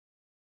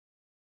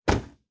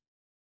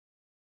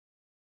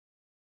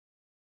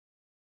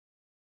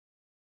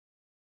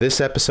This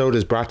episode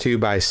is brought to you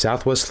by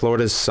Southwest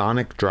Florida's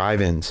Sonic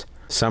Drive-Ins.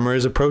 Summer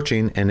is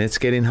approaching and it's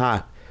getting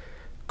hot.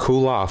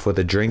 Cool off with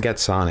a drink at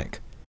Sonic.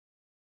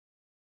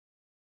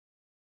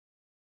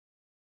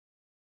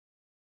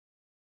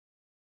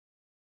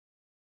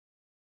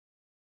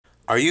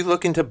 Are you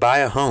looking to buy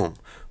a home?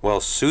 Well,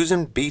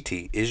 Susan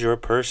Beatty is your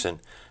person.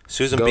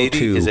 Susan Go Beatty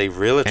to is a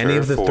realtor any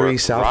of the for three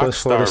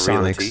Southwest Florida Rockstar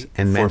Sonics Realty,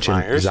 and Fort mention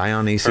Myers.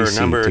 Zion Her ECC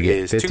number to get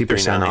is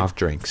 50% off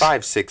drinks.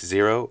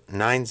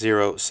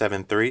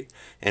 560-9073,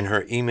 and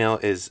her email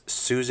is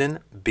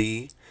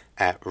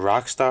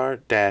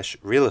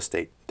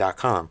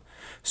susanb@rockstar-realestate.com.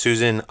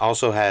 Susan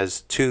also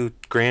has 2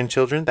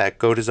 grandchildren that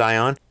go to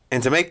Zion.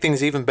 And to make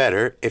things even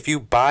better, if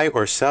you buy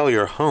or sell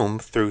your home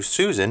through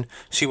Susan,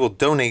 she will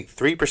donate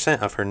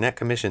 3% of her net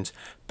commissions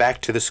back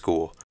to the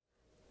school.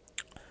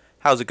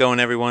 How's it going,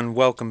 everyone?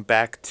 Welcome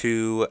back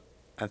to,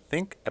 I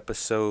think,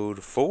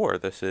 episode 4.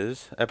 This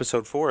is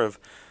episode 4 of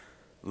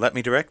Let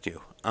Me Direct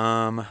You.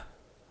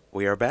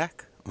 We are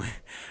back.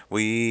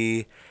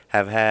 We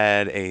have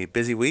had a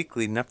busy week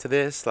leading up to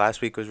this.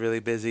 Last week was really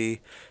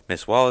busy.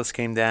 Miss Wallace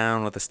came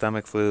down with a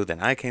stomach flu.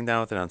 Then I came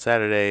down with it on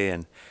Saturday,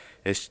 and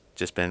it's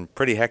just been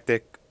pretty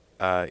hectic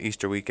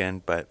Easter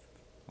weekend, but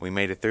we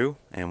made it through,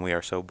 and we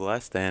are so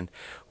blessed, and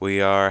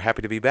we are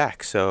happy to be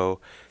back.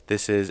 So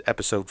this is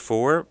episode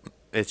 4.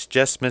 It's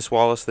just Miss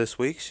Wallace this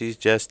week. She's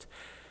just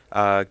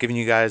giving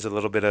you guys a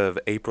little bit of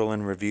April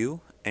in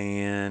review,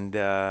 and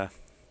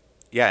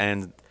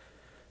and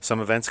some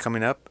events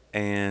coming up,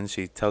 and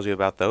she tells you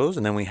about those.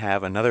 And then we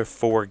have another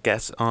 4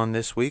 guests on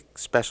this week,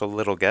 special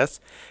little guests,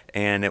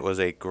 and it was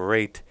a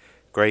great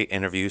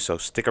interview, so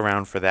stick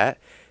around for that.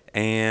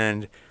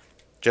 And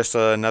just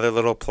another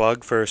little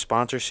plug for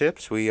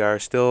sponsorships. We are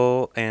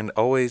still and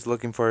always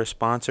looking for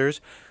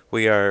sponsors.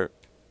 We are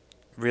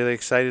really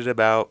excited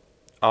about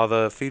all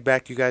the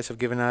feedback you guys have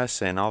given us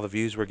and all the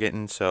views we're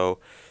getting, so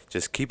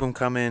just keep them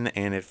coming.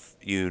 And if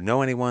you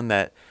know anyone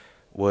that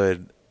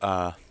would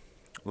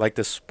like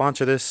to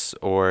sponsor this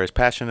or is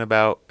passionate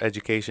about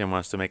education,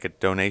 wants to make a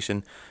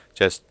donation,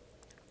 just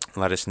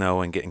let us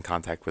know and get in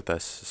contact with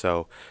us.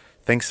 So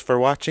thanks for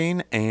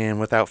watching, and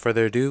without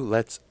further ado,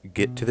 let's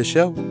get to the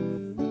show.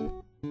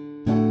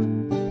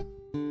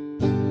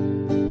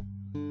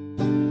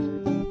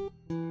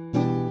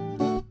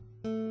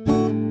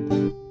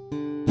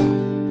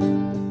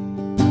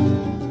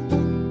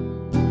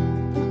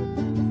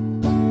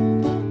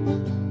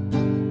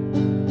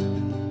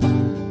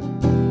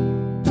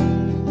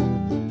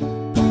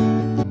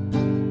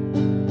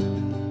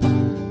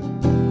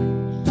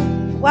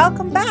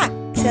 Welcome back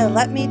to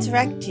Let Me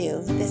Direct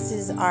You. This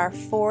is our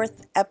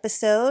 4th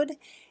episode,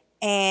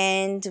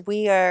 and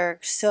we are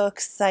so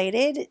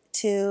excited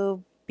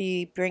to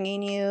be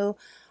bringing you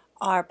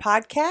our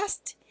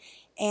podcast.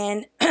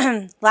 And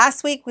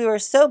last week we were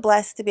so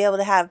blessed to be able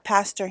to have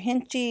Pastor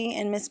Hinchy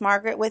and Miss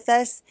Margaret with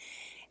us.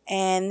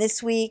 And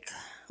this week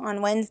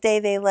on Wednesday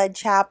they led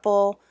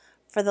chapel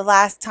for the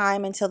last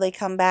time until they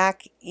come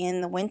back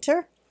in the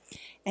winter.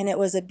 And it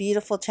was a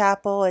beautiful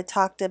chapel. It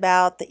talked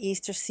about the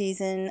Easter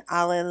season,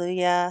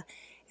 Alleluia,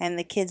 and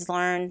the kids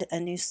learned a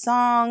new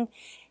song.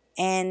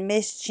 And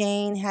Miss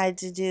Jane had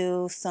to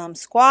do some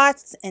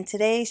squats, and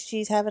today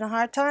she's having a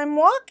hard time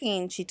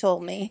walking, she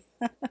told me.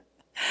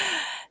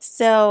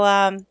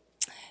 So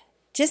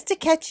just to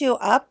catch you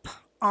up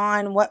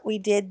on what we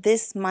did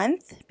this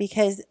month,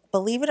 because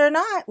believe it or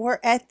not, we're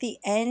at the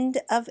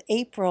end of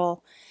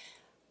April,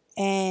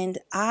 and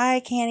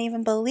I can't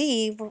even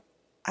believe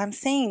I'm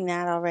saying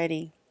that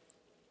already.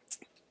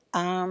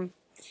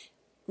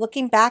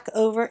 Looking back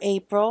over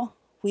April,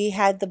 we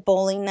had the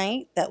bowling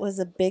night. That was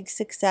a big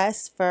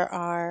success for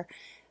our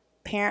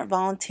parent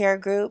volunteer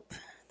group.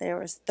 There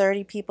was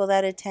 30 people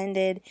that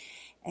attended,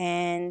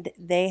 and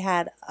they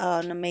had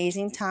an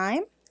amazing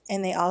time.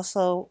 And they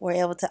also were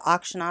able to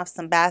auction off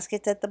some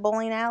baskets at the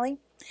bowling alley.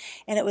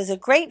 And it was a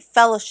great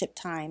fellowship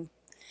time.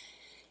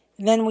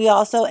 And then we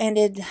also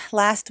ended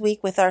last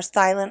week with our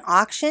silent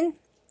auction.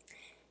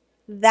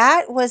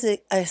 That was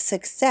a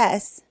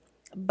success,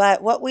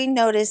 but what we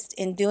noticed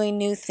in doing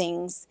new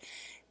things,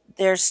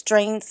 there's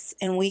strengths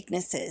and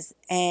weaknesses.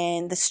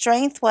 And the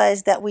strength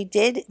was that we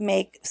did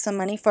make some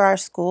money for our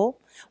school,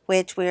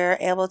 which we were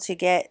able to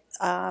get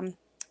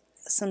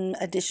some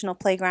additional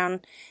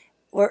playground.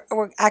 We're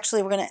going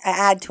to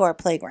add to our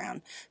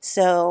playground.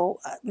 So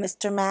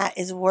Mr. Matt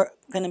is going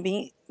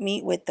to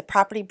meet with the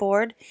property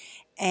board,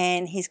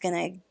 and he's going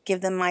to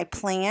give them my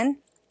plan.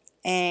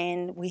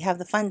 And we have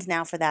the funds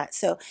now for that.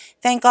 So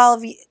thanks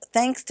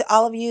to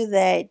all of you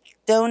that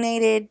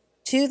donated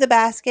to the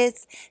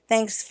baskets.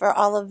 Thanks for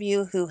all of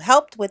you who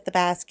helped with the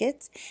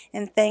baskets.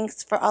 And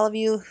thanks for all of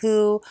you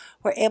who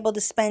were able to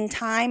spend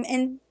time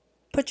and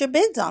put your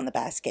bids on the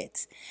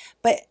baskets.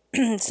 But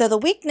so the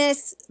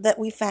weakness that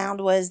we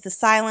found was the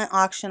silent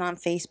auction on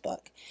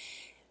Facebook.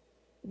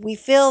 We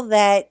feel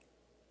that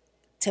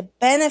to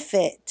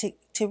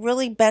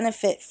really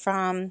benefit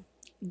from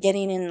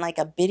getting in like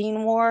a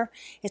bidding war,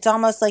 it's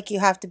almost like you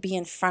have to be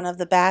in front of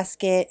the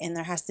basket, and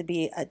there has to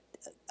be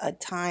a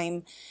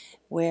time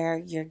where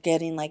you're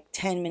getting like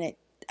 10-minute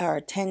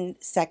or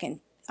 10-second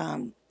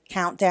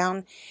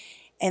countdown,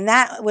 and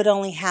that would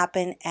only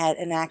happen at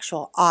an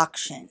actual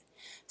auction.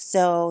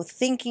 So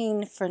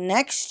thinking for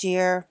next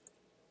year,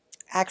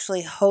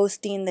 actually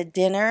hosting the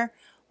dinner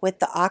with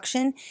the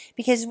auction,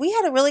 because we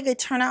had a really good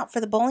turnout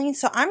for the bowling.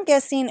 So I'm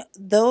guessing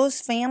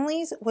those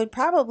families would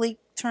probably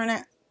turn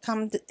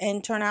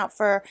out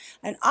for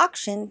an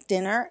auction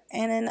dinner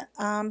and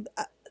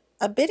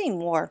a bidding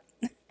war.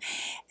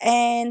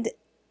 And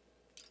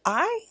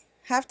I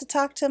have to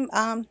talk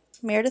to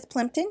Meredith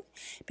Plimpton,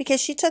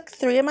 because she took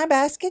 3 of my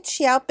baskets.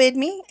 She outbid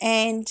me,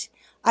 and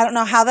I don't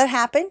know how that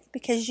happened,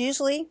 because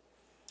usually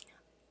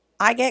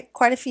I get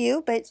quite a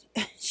few, but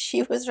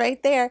she was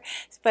right there.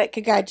 But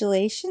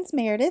congratulations,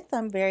 Meredith.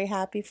 I'm very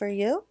happy for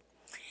you.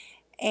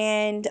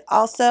 And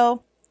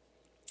also,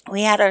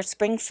 we had our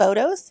spring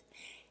photos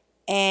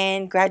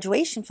and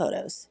graduation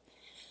photos.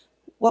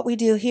 What we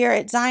do here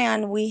at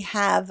Zion, we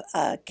have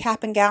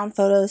cap and gown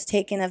photos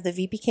taken of the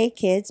VPK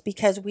kids,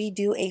 because we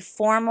do a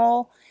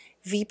formal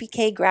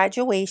VPK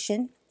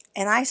graduation.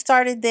 And I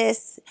started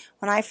this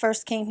when I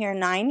first came here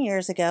 9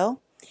 years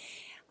ago.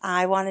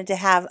 I wanted to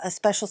have a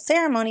special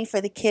ceremony for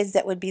the kids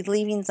that would be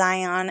leaving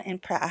Zion and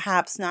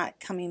perhaps not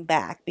coming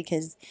back,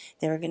 because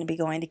they were going to be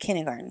going to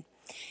kindergarten.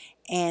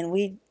 And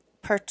we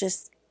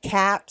purchased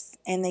caps,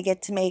 and they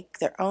get to make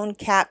their own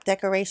cap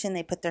decoration.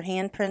 They put their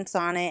handprints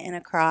on it and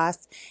a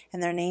cross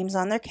and their names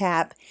on their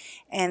cap,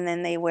 and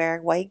then they wear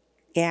a white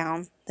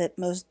gown. That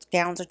most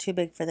gowns are too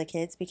big for the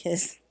kids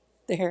because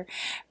they're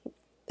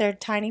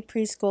tiny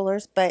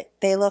preschoolers, but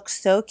they look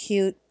so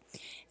cute.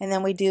 And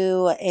then we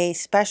do a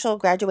special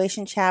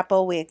graduation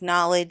chapel. We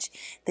acknowledge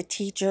the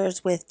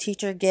teachers with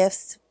teacher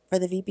gifts for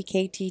the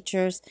VPK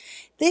teachers.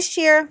 This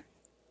year,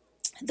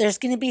 there's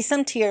going to be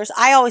some tears.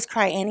 I always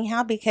cry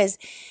anyhow, because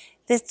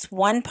that's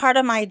one part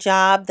of my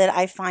job that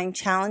I find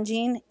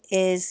challenging,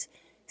 is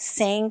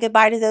saying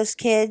goodbye to those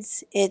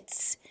kids.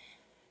 It's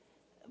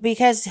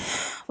because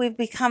we've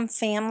become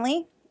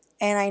family,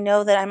 and I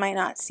know that I might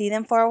not see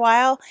them for a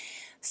while.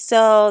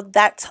 So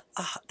that's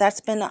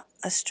been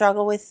a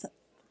struggle with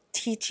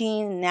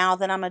teaching. Now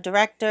that I'm a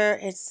director,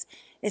 it's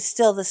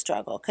still the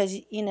struggle, because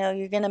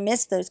you're going to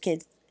miss those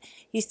kids.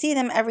 You see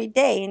them every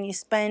day, and you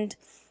spend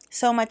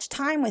so much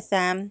time with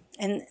them,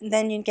 and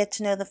then you get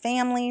to know the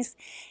families.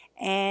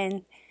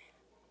 And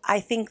I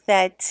think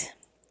that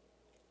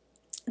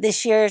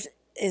this year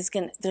there's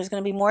going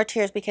to be more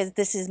tears, because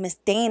this is Miss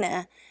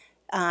Dana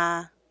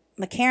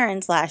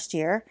McCarron's last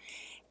year.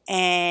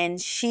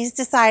 And she's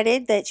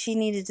decided that she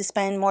needed to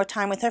spend more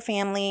time with her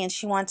family, and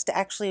she wants to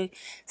actually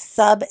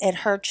sub at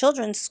her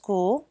children's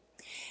school.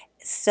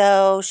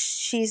 So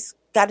she's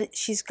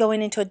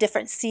going into a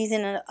different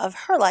season of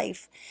her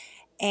life,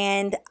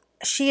 and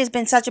she has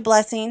been such a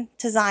blessing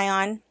to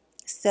Zion.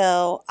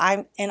 So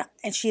and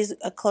she's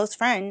a close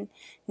friend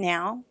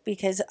now,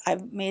 because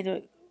I've made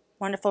a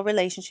wonderful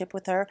relationship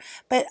with her.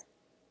 But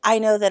I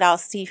know that I'll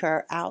see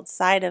her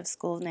outside of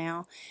school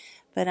now.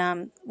 But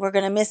we're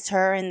going to miss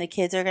her, and the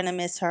kids are going to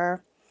miss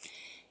her.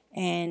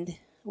 And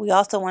we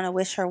also want to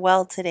wish her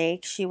well today.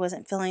 She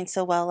wasn't feeling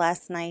so well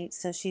last night,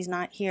 so she's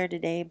not here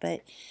today.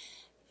 But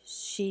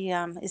she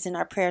is in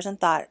our prayers and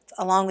thoughts,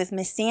 along with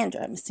Miss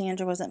Sandra. Miss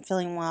Sandra wasn't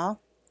feeling well.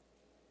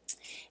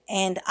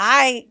 And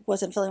I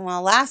wasn't feeling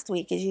well last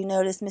week. As you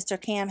noticed, Mr.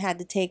 Cam had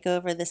to take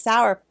over the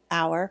sour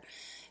hour,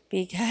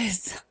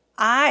 because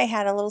I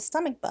had a little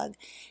stomach bug.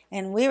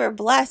 And we were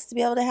blessed to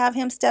be able to have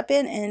him step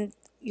in, and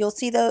you'll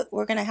see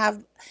we're going to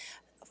have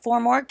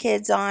 4 more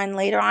kids on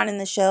later on in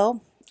the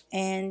show.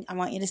 And I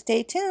want you to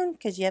stay tuned,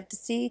 because you have to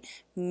see,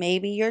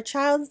 maybe your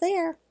child's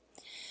there.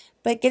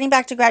 But getting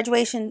back to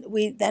graduation,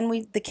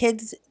 the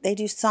kids, they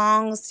do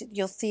songs.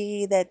 You'll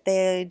see that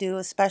they do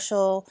a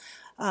special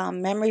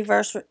memory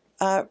verse.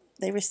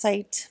 They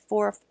recite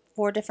four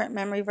different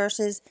memory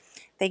verses.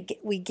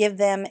 We give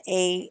them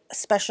a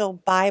special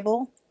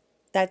Bible.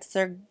 That's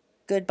their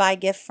goodbye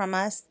gift from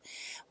us.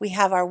 We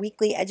have our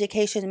weekly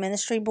education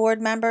ministry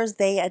board members.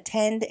 They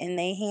attend and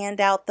they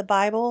hand out the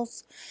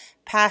Bibles.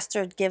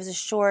 Pastor gives a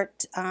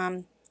short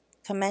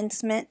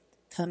commencement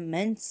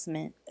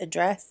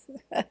address.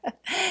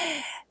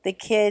 The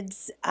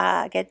kids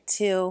get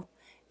to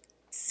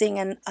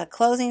sing a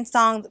closing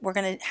song. We're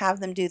going to have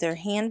them do their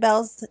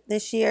handbells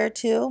this year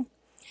too.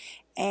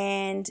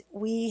 And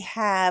we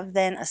have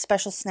then a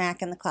special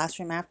snack in the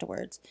classroom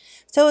afterwards.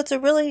 So it's a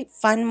really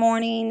fun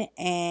morning,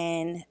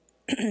 and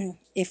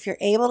if you're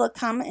able to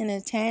come and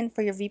attend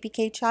for your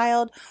VPK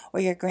child or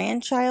your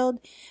grandchild,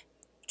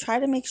 try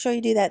to make sure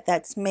you do that.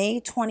 That's May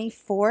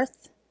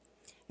 24th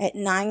at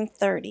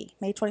 9:30.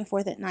 May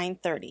 24th at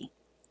 9:30.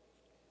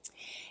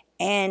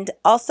 And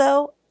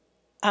also,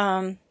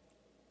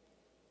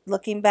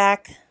 looking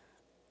back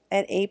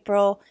at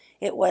April,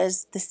 it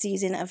was the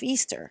season of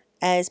Easter,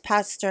 as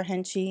Pastor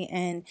Henchy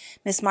and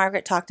Miss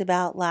Margaret talked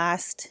about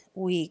last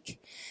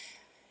week.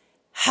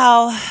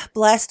 How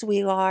blessed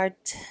we are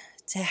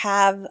to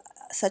have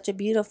such a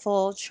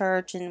beautiful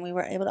church, and we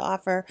were able to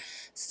offer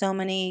so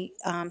many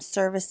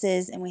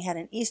services, and we had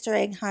an Easter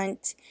egg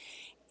hunt,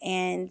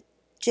 and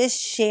just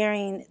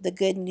sharing the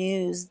good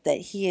news that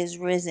he is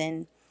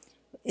risen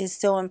is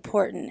so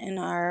important in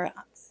our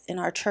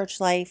church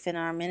life, in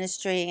our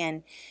ministry.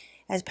 And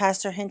as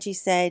Pastor Hinchy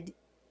said,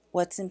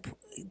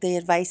 the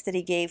advice that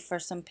he gave for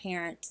some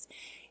parents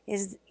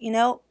is,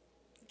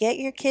 get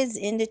your kids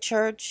into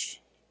church,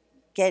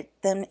 get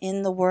them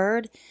in the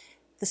Word.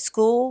 The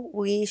school,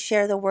 we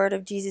share the Word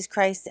of Jesus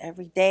Christ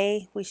every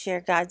day. We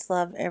share God's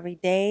love every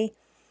day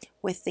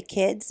with the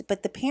kids,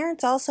 but the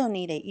parents also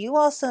need it. You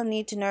also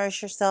need to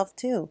nourish yourself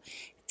too.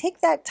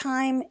 Take that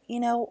time,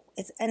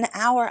 it's an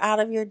hour out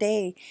of your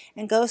day,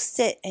 and go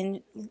sit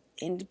and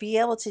be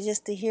able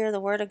to hear the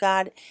Word of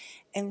God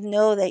and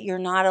know that you're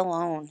not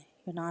alone.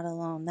 You're not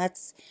alone.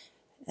 That's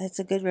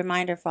a good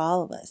reminder for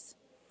all of us.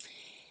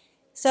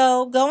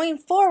 So going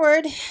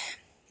forward,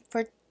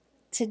 for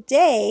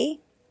today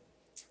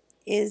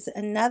is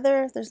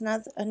another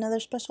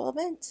special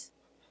event.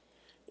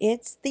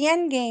 It's the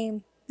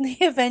Endgame, the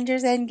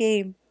Avengers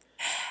Endgame.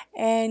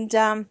 And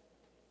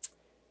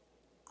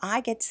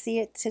I get to see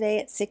it today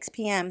at 6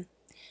 p.m.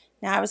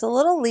 Now, I was a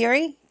little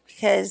leery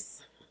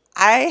because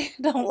I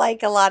don't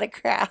like a lot of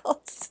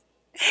crowds.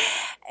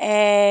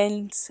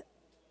 And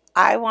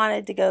I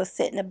wanted to go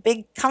sit in a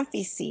big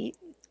comfy seat.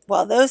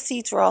 Well, those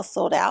seats were all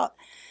sold out.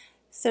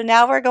 So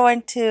now we're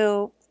going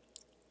to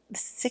the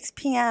 6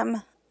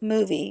 p.m.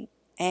 movie.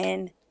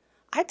 And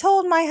I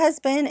told my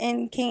husband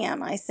and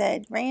Cam, I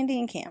said, Randy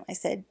and Cam, I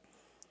said,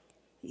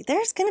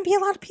 there's going to be a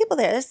lot of people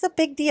there. This is a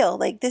big deal.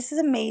 Like, this is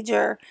a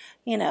major,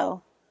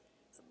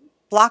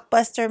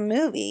 blockbuster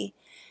movie.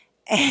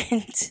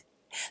 And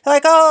they're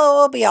like, oh,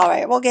 we'll be all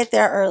right. We'll get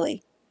there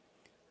early.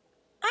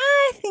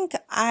 I think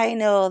I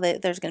know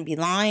that there's going to be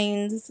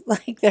lines.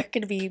 Like, there are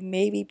going to be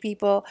maybe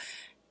people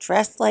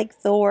dressed like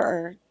Thor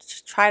or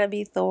try to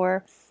be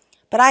Thor.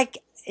 But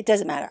it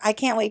doesn't matter. I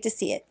can't wait to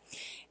see it.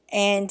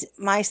 And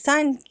my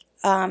son,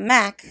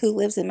 Mac, who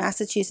lives in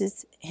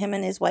Massachusetts, him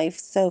and his wife,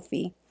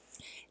 Sophie,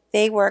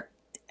 they work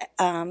at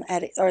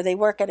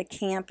a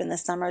camp in the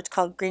summer. It's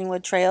called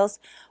Greenwood Trails.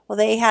 Well,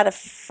 they had a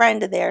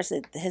friend of theirs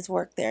that has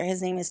worked there.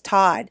 His name is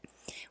Todd.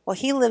 Well,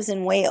 he lives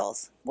in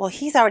Wales. Well,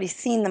 he's already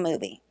seen the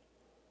movie.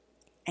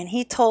 And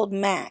he told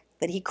Mac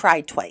that he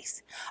cried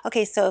twice.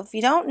 Okay, so if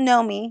you don't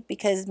know me,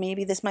 because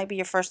maybe this might be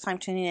your first time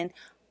tuning in,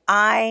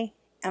 I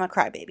am a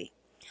crybaby.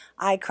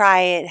 I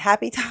cry at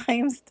happy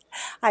times.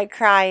 I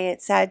cry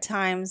at sad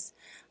times.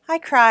 I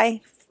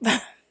cry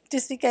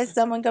just because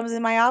someone comes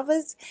in my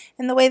office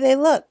and the way they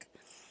look.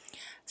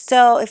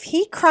 So if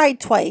he cried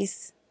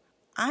twice,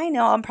 I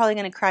know I'm probably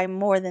going to cry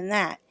more than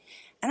that.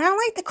 And I don't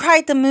like to cry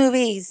at the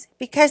movies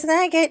because then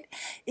I get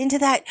into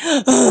that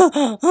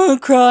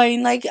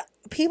crying. Like,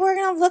 people are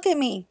going to look at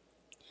me.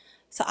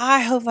 So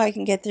I hope I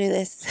can get through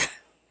this.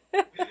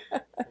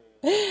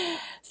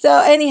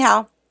 So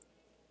anyhow,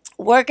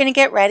 we're going to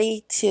get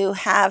ready to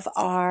have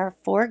our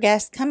 4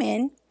 guests come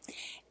in.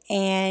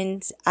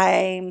 And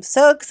I'm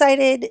so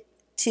excited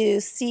to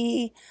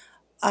see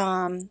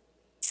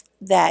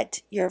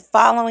that you're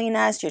following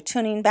us, you're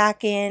tuning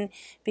back in,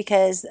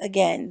 because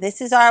again, this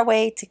is our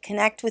way to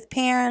connect with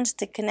parents,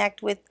 to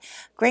connect with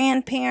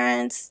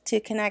grandparents, to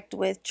connect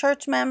with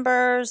church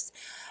members,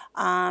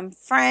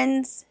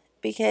 friends,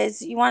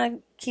 because you want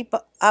to keep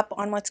up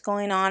on what's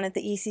going on at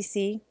the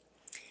ECC.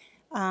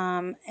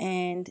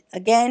 And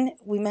again,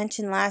 we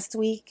mentioned last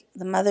week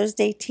the Mother's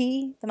Day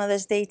Tea. The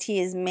Mother's Day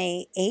Tea is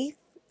May 8th.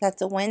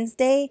 That's a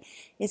Wednesday.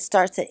 It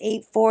starts at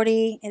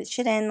 8:40. It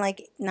should end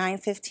like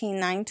 9:15,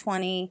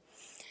 9:20.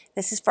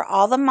 This is for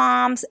all the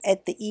moms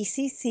at the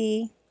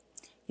ECC.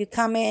 You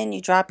come in, you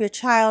drop your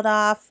child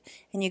off,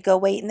 and you go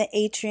wait in the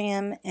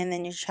atrium, and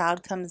then your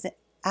child comes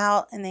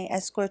out, and they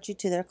escort you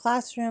to their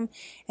classroom,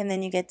 and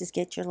then you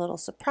get your little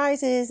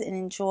surprises and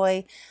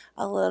enjoy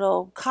a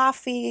little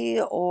coffee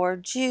or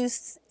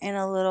juice and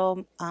a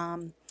little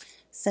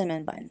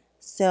cinnamon bun.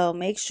 So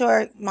make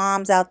sure,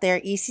 moms out there,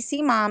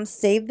 ECC moms,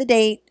 save the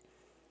date,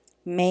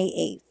 May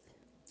 8th.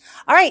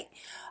 All right,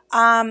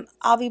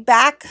 I'll be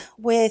back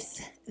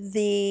with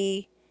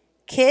the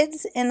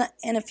kids in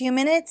a few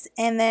minutes,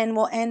 and then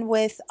we'll end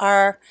with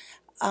our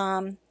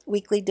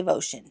weekly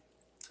devotion.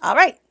 All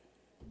right.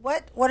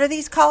 What are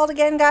these called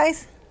again,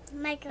 guys?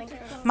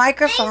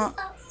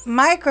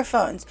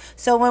 Microphones.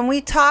 So when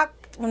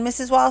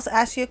Mrs. Wallace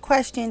asks you a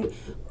question,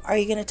 are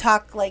you going to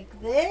talk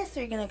like this,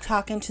 or are you going to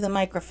talk into the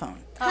microphone?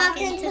 Talk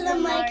into the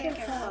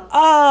microphone.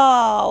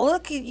 Oh,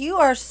 look, you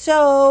are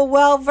so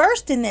well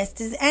versed in this.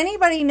 Does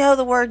anybody know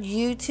the word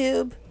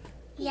YouTube?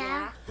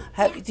 Yeah.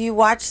 Do you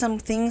watch some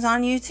things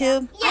on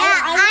YouTube? Yeah,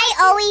 I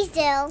always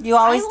do. You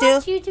always do? I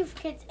watch YouTube for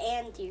Kids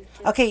and YouTube.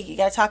 Okay, you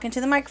got to talk into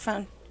the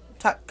microphone.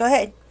 Go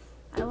ahead.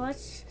 I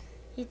watch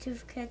YouTube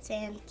for Kids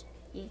and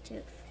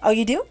YouTube. Oh,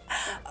 you do?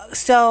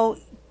 So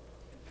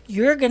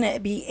you're going to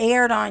be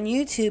aired on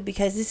YouTube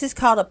because this is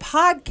called a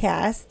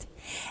podcast,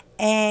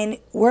 and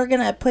we're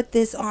going to put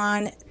this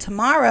on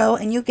tomorrow,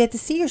 and you get to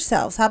see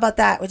yourselves. How about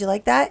that? Would you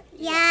like that?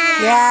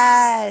 Yeah.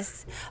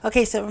 Yes.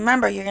 Okay, so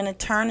remember, you're going to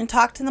turn and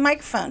talk to the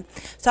microphone.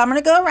 So I'm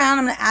going to go around.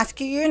 I'm going to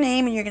ask you your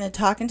name, and you're going to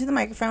talk into the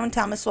microphone and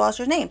tell Miss Walsh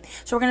your name.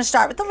 So we're going to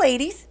start with the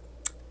ladies.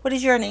 What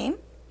is your name?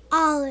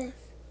 Olive.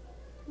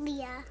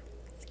 Leah.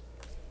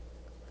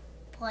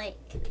 Blake.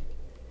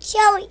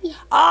 Joey.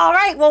 All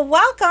right. Well,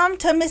 welcome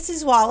to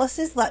Mrs.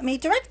 Wallace's Let Me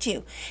Direct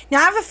You.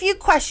 Now, I have a few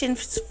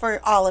questions for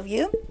all of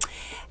you.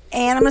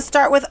 And I'm going to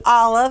start with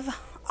Olive.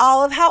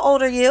 Olive, how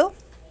old are you?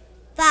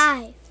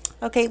 5.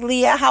 Okay,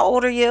 Leah, how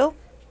old are you?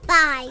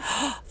 5.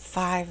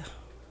 5.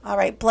 All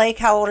right, Blake,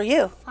 how old are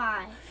you?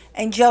 5.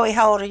 And Joey,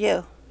 how old are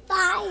you?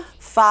 5.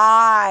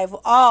 5.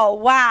 Oh,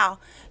 wow.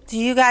 Do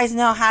you guys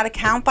know how to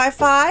count by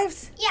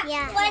fives?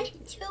 Yeah. 1,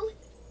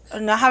 2.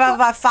 No, how about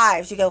by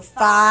fives? You go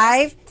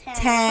 5,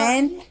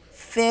 10,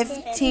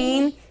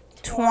 15,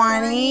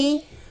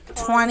 20,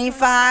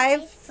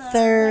 25,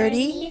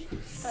 30,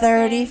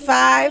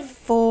 35,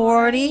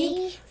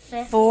 40,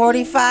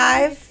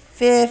 45,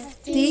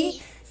 50,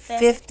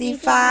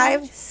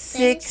 55,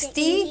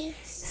 60,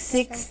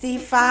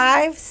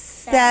 65,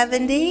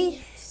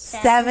 70,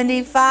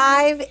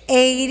 75,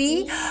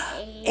 80,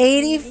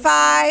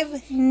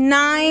 85,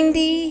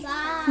 90,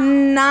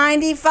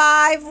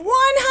 95,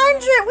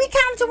 100. We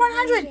counted to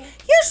 100.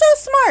 You're so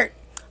smart.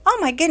 Oh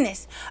my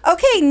goodness.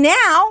 Okay,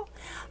 now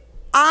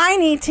I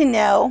need to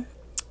know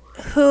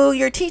who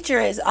your teacher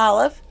is,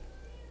 Olive.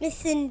 Miss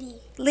Cindy.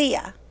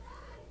 Leah.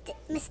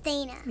 Miss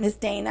Dana. Miss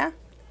Dana.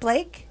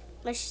 Blake.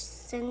 Miss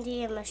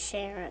Cindy and Miss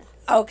Sharon.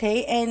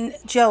 Okay, and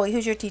Joey,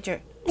 who's your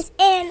teacher? Miss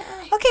Anna.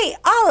 Okay,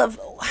 Olive,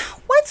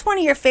 what's one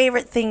of your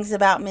favorite things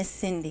about Miss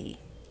Cindy?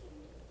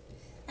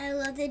 I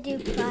love to do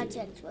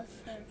projects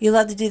with her. You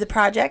love to do the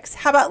projects?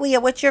 How about Leah,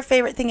 what's your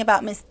favorite thing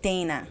about Miss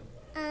Dana?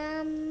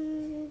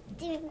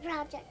 Doing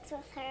projects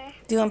with her.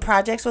 Doing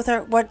projects with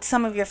her? What's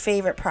some of your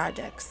favorite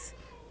projects?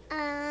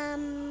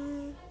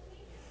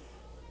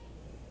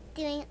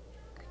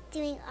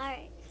 Doing art.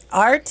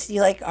 Art?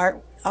 You like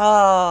art?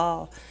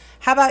 Oh.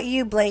 How about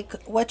you, Blake?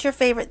 What's your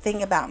favorite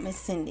thing about Miss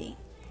Cindy?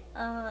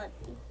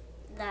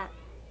 That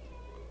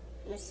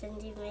Miss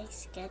Cindy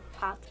makes good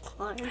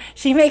popcorn.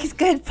 She makes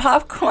good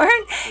popcorn.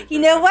 You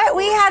know what?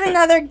 We had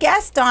another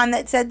guest on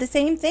that said the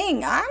same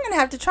thing. I'm going to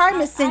have to try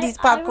Miss Cindy's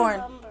popcorn.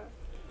 I remember.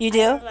 You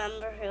do? I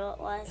remember who it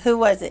was. Who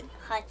was it?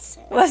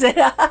 Hudson. Was it?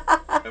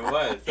 It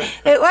was.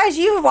 It was.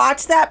 You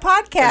watched that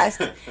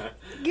podcast.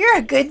 You're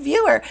a good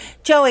viewer.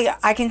 Joey,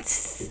 I can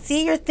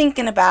see you're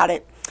thinking about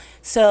it.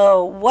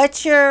 So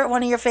what's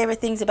one of your favorite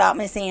things about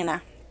Miss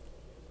Anna?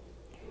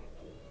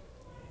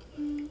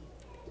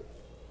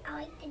 I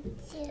like to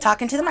do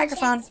Talking to the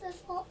microphone.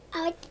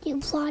 I like to do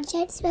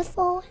projects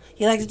before.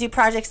 You like to do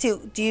projects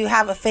too. Do you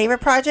have a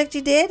favorite project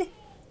you did?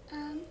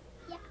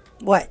 Yeah.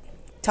 What?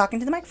 Talking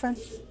to the microphone.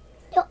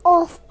 The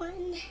off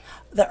one.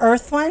 The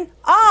Earth one?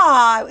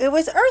 Ah, it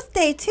was Earth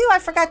Day too. I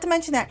forgot to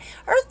mention that.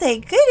 Earth Day.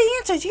 Good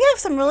answers. You have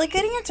some really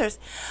good answers.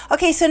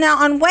 Okay, so now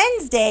on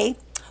Wednesday,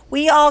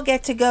 we all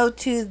get to go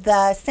to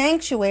the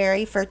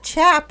sanctuary for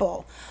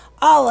chapel.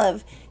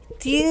 Olive,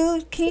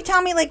 can you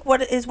tell me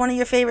what is one of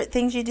your favorite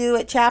things you do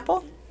at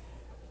chapel?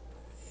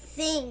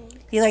 Sing.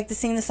 You like to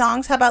sing the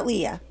songs? How about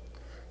Leah?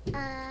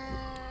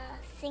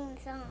 Sing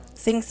songs.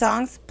 Sing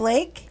songs.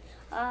 Blake?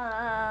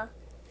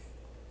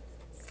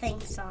 Sing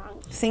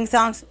songs. Sing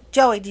songs.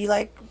 Joey, do you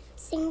like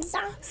Sing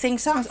songs. sing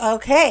songs?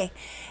 Okay.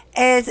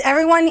 Is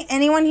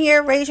anyone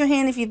here, raise your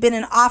hand if you've been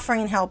an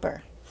offering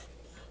helper.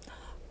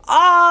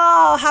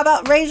 Oh, how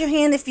about raise your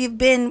hand if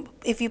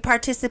you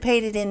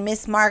participated in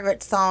Miss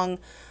Margaret's song,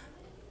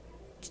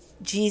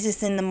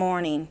 Jesus in the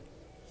Morning.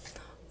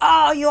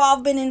 Oh, you all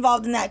have been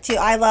involved in that too.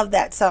 I love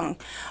that song.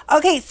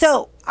 Okay,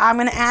 so I'm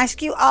going to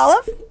ask you,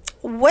 Olive,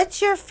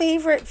 what's your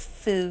favorite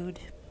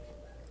food?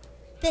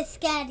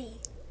 Biscotti.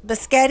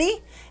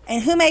 Biscotti?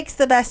 And who makes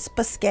the best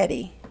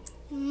biscotti?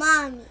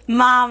 Mommy.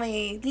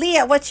 Mommy.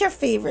 Leah, what's your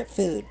favorite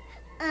food?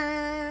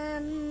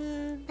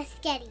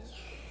 Biscotti.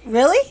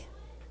 Really?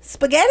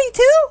 Spaghetti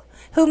too?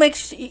 Who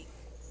makes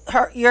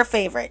your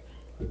favorite?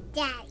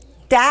 Daddy.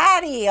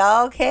 Daddy.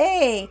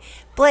 Okay.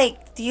 Blake,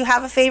 do you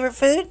have a favorite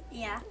food?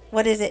 Yeah.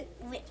 What is it?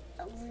 We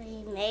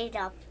made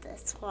up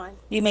this one.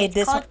 You made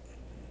this one? Called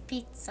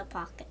Pizza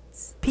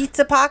Pockets.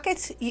 Pizza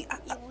pockets? We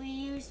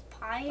use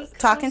pie crust.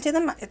 Talking to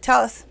them?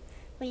 Tell us.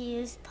 We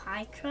use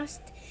pie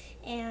crust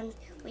and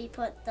we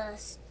put the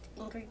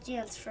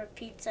ingredients for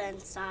pizza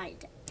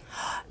inside.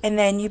 And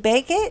then you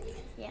bake it?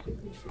 Yeah.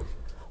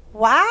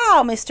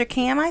 Wow, Mr.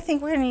 Cam, I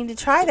think we're going to need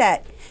to try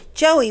that.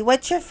 Joey,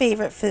 what's your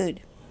favorite food?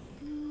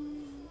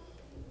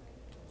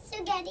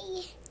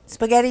 Spaghetti.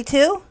 Spaghetti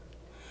too?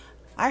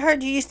 I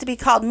heard you used to be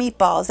called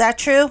meatball. Is that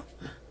true?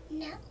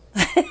 No.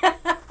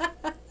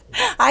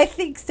 I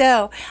think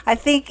so. I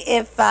think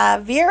if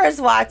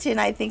Vera's watching,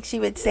 I think she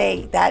would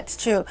say that's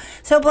true.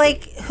 So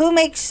Blake, who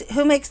makes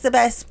the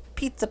best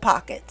pizza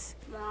pockets?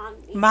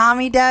 Mommy.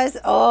 Mommy does?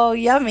 Oh,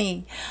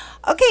 yummy.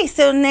 Okay,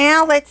 so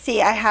now let's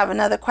see. I have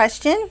another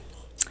question.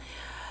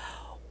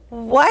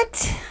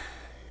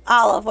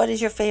 Olive, what is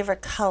your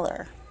favorite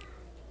color?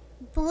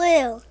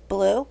 Blue.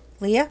 Blue?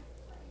 Leah?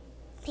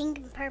 Pink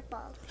and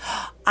purple.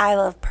 I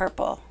love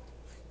purple.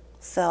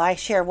 So I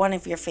share one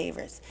of your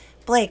favorites.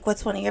 Blake,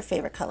 what's one of your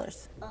favorite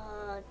colors?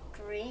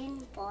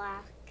 Green,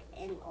 black,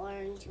 and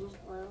orange and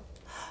blue.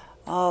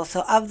 Oh,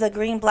 so of the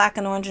green, black,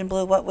 and orange and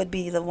blue, what would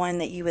be the one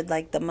that you would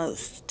like the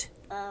most?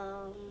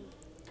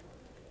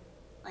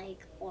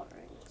 Like orange.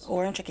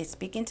 Orange. Okay,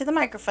 speak into the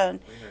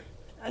microphone.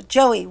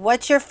 Joey,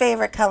 what's your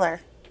favorite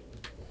color?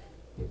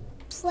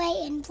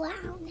 Gray and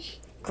brown.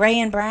 Gray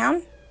and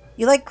brown?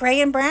 You like gray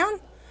and brown?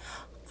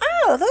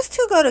 Oh, those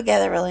two go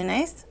together really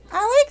nice.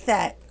 I like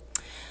that.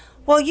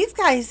 Well, you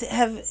guys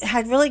have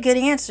had really good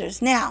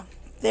answers. Now,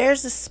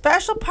 there's a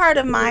special part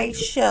of my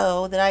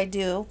show that I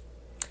do,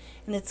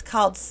 and it's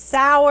called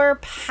Sour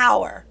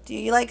Power. Do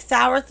you like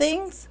sour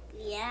things?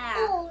 Yeah.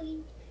 Oh,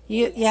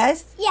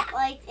 Yes? yeah.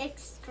 Like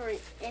extreme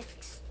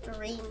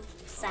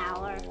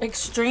sour.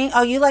 Extreme?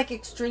 Oh, you like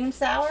extreme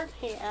sour?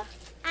 Yeah.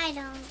 I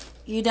don't.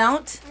 You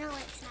don't? I don't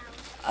like sour.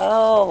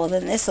 Oh, well,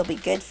 then this will be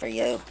good for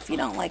you if you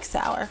don't like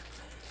sour.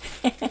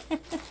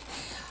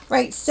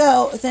 Right,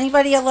 so is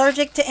anybody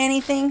allergic to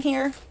anything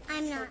here?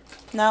 I'm not.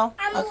 No?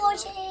 I'm Okay.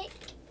 allergic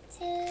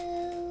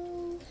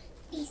to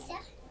pizza.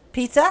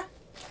 Pizza?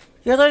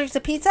 You're allergic to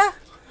pizza?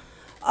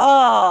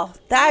 Oh,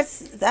 that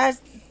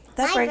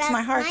breaks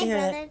my heart to hear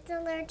that. My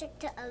brother's allergic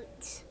to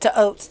oats. To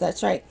oats,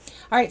 that's right.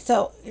 All right,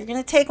 so you're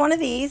going to take one of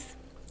these.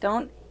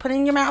 Don't put it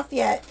in your mouth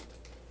yet.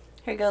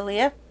 Here you go,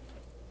 Leah.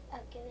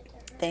 I'll give it to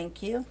her.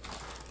 Thank you.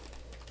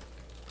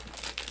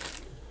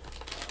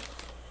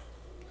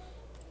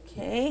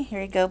 Okay,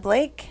 here you go,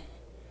 Blake.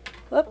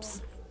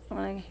 Whoops. I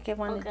want to give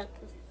one to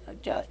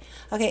Joey.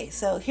 Okay,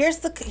 so here's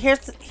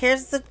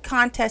the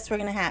contest we're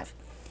going to have.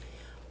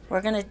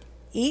 We're going to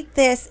eat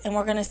this, and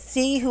we're going to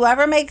see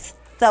whoever makes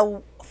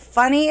the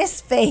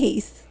funniest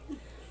face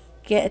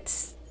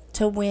gets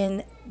to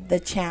win the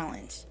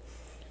challenge.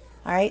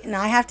 All right, and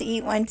I have to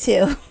eat one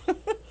too. All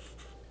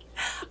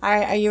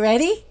right, are you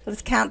ready?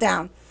 Let's count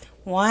down.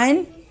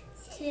 1,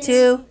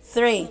 2,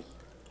 3.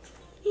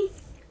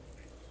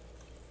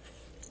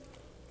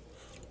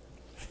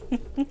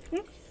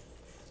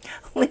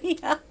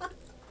 Leah.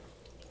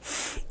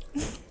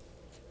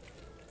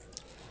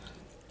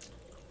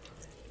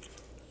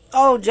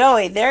 Oh,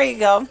 Joey, there you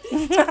go.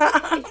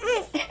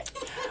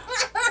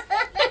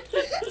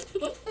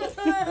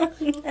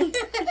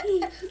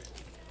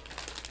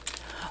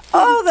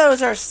 Oh,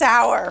 those are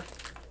sour.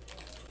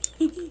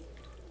 All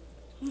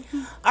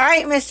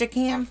right, Mr.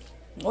 Cam,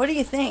 what do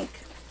you think?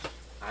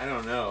 I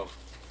don't know.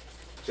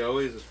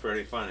 Joey's is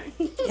pretty funny.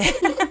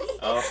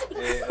 Oh,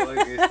 yeah,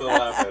 look, he's still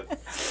laughing.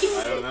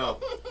 I don't know.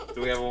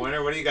 Do we have a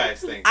winner? What do you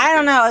guys think? I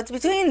don't know. It's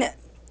between.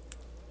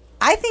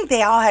 I think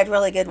they all had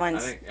really good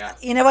ones. I think, yeah.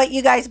 You know what?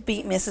 You guys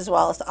beat Mrs.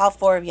 Wallace, all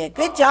 4 of you.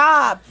 Good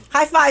job.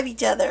 High five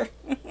each other.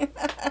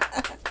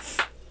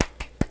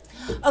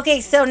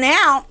 Okay, so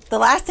now the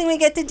last thing we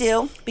get to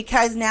do,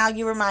 because now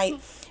you were my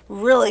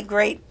really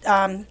great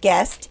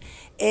guest,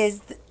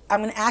 is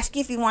I'm going to ask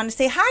you if you want to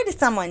say hi to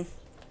someone.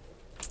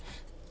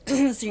 So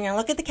you're going to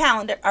look at the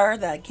calendar or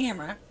the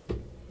camera.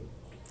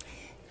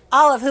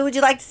 Olive, who would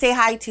you like to say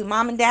hi to?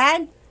 Mom and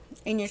Dad?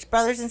 And your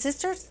brothers and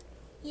sisters?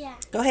 Yeah.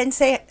 Go ahead and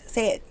say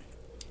it.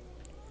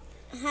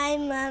 Hi,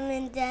 Mom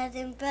and Dad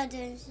and brother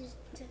and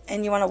sister.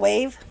 And you want to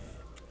wave?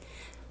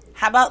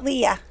 How about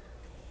Leah?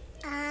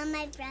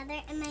 My brother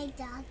and my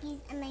doggies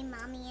and my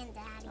mommy and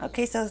daddy.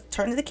 Okay, so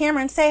turn to the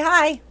camera and say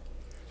hi.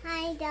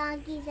 Hi,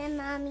 doggies and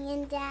mommy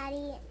and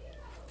daddy.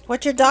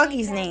 What's your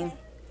doggie's name?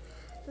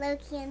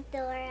 Loki and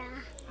Thora.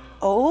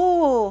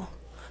 Oh,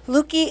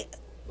 Loki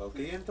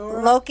and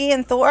Thora? Loki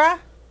and Thora?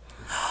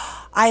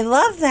 I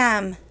love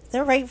them.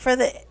 They're right for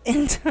the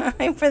in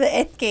time for the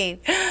end game.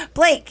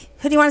 Blake,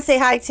 who do you want to say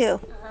hi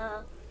to?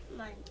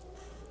 Mine.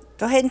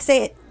 Go ahead and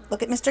say it.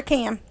 Look at Mr.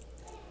 Cam.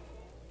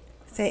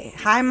 Say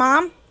hi,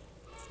 Mom.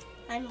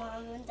 Hi,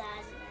 Mom and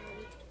Dad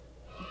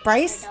and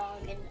Bryce. my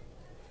dog and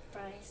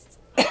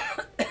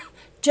Bryce.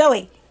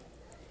 Joey,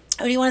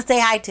 who do you want to say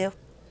hi to?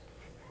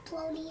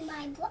 Brody,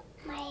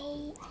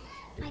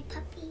 my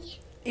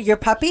puppy. Your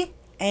puppy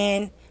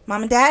and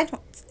Mom and Dad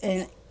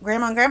and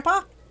Grandma and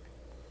Grandpa.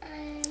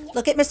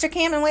 Look at Mr.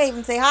 Cam and wave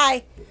and say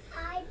hi.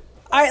 Hi.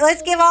 All right,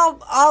 let's give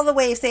all the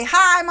waves. Say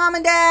hi, Mom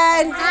and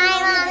Dad. Hi,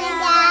 Mom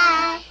and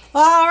Dad.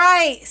 All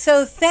right.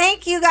 So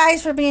thank you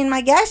guys for being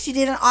my guests. You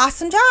did an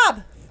awesome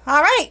job.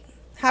 All right.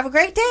 Have a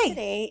great day.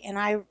 Today, and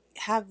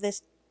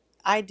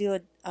I do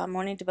a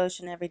morning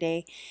devotion every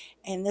day,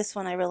 and this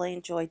one I really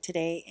enjoyed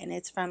today, and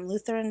it's from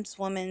Lutheran's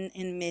Woman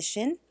in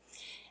Mission,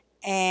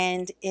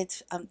 and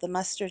it's the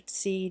mustard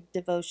seed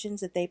devotions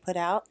that they put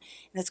out,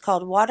 and it's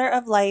called Water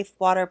of Life,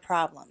 Water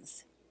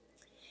Problems.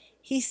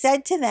 He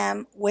said to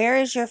them, "Where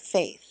is your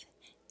faith?"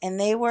 And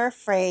they were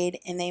afraid,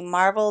 and they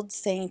marveled,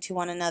 saying to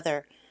one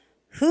another,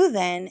 "Who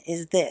then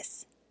is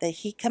this, that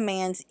he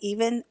commands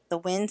even the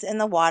winds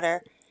and the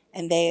water,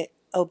 and they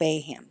obey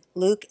him?"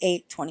 Luke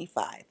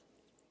 8:25.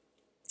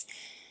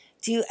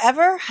 Do you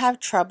ever have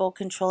trouble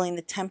controlling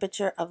the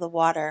temperature of the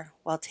water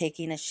while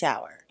taking a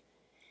shower?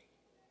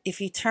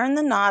 If you turn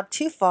the knob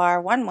too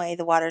far one way,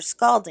 the water is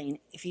scalding.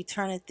 If you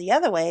turn it the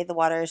other way, the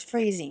water is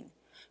freezing.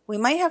 We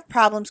might have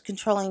problems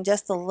controlling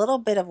just a little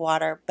bit of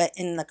water, but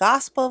in the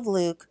Gospel of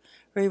Luke,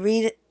 we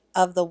read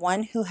of the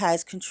one who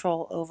has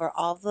control over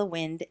all the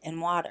wind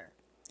and water.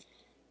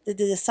 The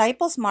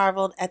disciples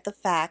marveled at the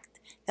fact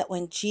that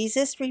when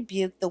Jesus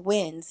rebuked the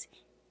winds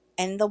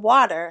and the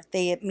water,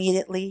 they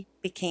immediately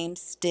became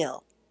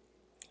still.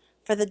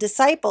 For the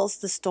disciples,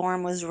 the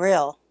storm was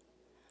real.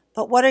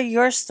 But what are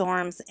your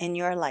storms in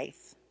your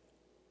life?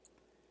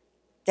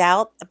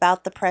 Doubt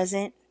about the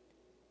present,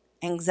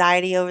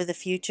 anxiety over the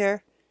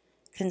future,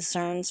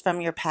 concerns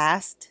from your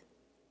past?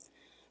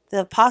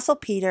 The Apostle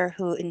Peter,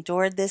 who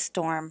endured this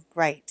storm,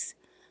 writes,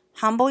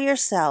 "Humble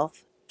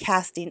yourself,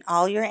 casting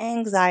all your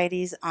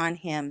anxieties on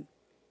him,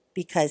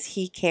 because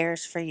he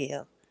cares for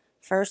you."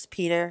 1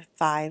 Peter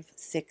 5,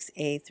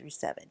 6a through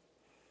 7.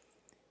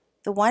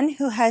 The one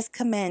who has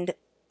command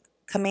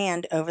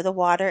over the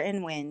water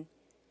and wind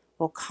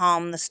will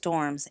calm the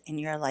storms in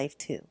your life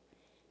too.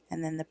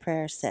 And then the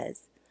prayer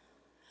says,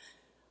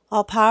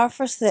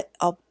 all-powerful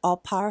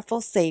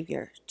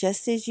Savior,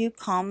 just as you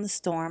calm the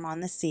storm on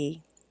the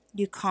sea,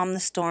 you calm the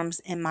storms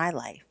in my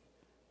life.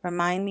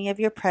 Remind me of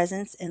your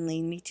presence and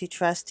lead me to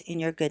trust in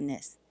your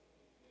goodness.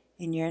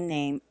 In your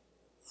name,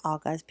 all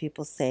God's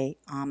people say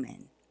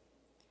amen.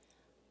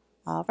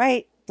 All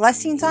right.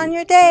 Blessings on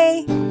your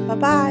day.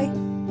 Bye-bye.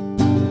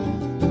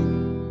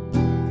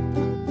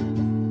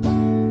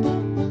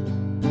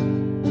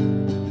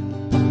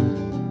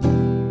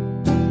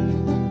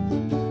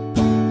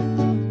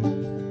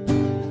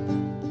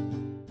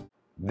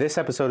 This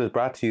episode is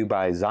brought to you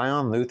by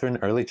Zion Lutheran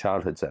Early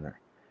Childhood Center.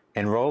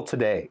 Enroll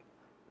today.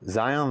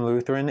 Zion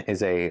Lutheran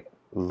is a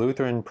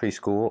Lutheran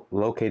preschool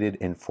located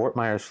in Fort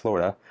Myers,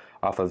 Florida,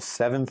 off of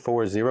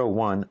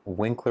 7401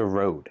 Winkler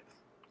Road.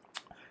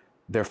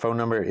 Their phone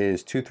number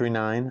is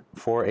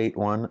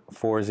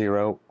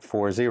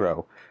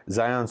 239-481-4040.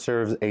 Zion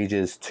serves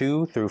ages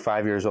 2 through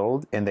 5 years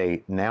old, and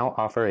they now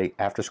offer an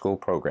after-school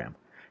program.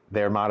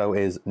 Their motto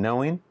is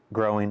knowing,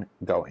 growing,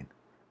 going.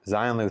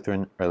 Zion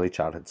Lutheran Early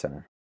Childhood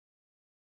Center.